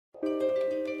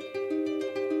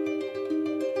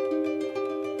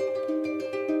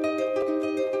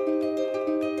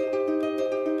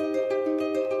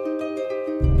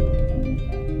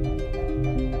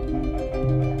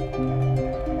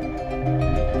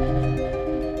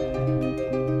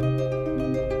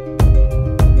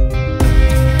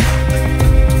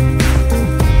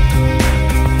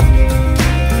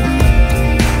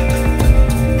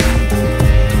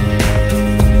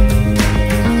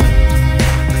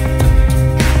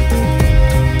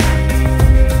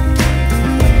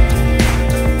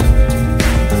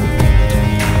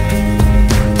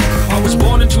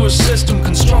System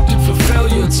constructed for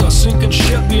failure. It's a sinking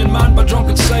ship being manned by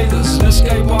drunken sailors. An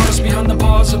escape artist behind the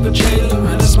bars of a jailer.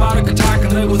 An asthmatic attack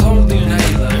and they withhold the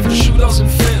inhaler. If the shoe doesn't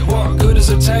fit, what good is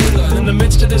a tailor? And in the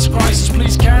midst of this crisis,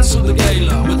 please cancel the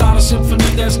gala. Without a symphony,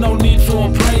 there's no need for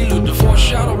a prelude to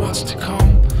foreshadow what's to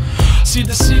come. See,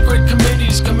 the secret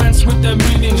committees commence with their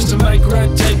meetings to make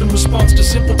red tape in response to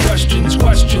simple questions.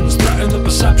 Questions threaten the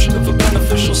perception of a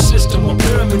beneficial system or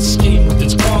pyramid scheme with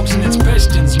its cogs and its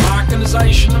pistons.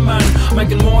 Mechanization of man,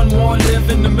 making more and more live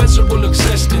in a miserable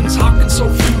existence. How can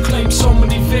so few claim so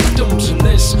many victims? And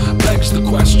this begs the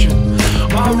question.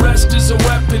 My arrest is a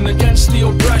weapon against the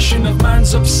oppression of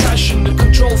man's obsession to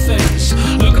control things.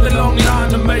 Look at the long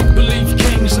line of make-believe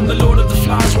kings, and the Lord of the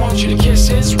Flies wants you to kiss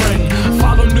his ring.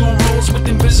 Follow new rules with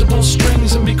invisible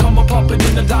strings and become a puppet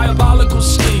in a diabolical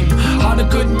scheme. How do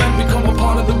good men become a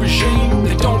part of the regime?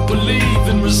 They don't believe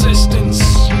in resistance.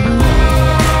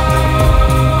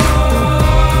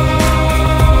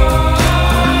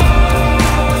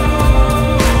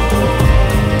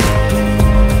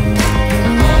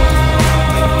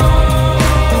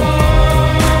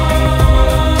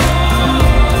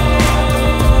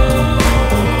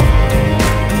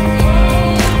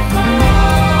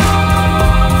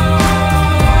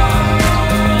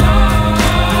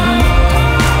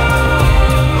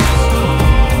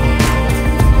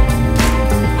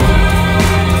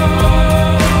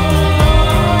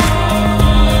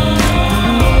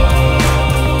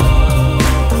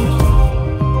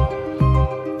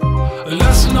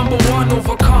 Lesson number one,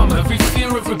 overcome every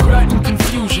fear of regret and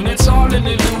confusion. It's all an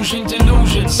illusion,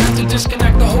 delusion, sent to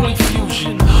disconnect the holy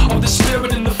fusion of the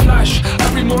spirit in the flesh.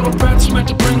 Every mortal breath's meant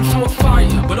to bring forth fire,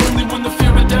 but only when the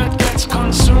fear of death gets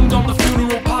consumed on the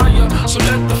funeral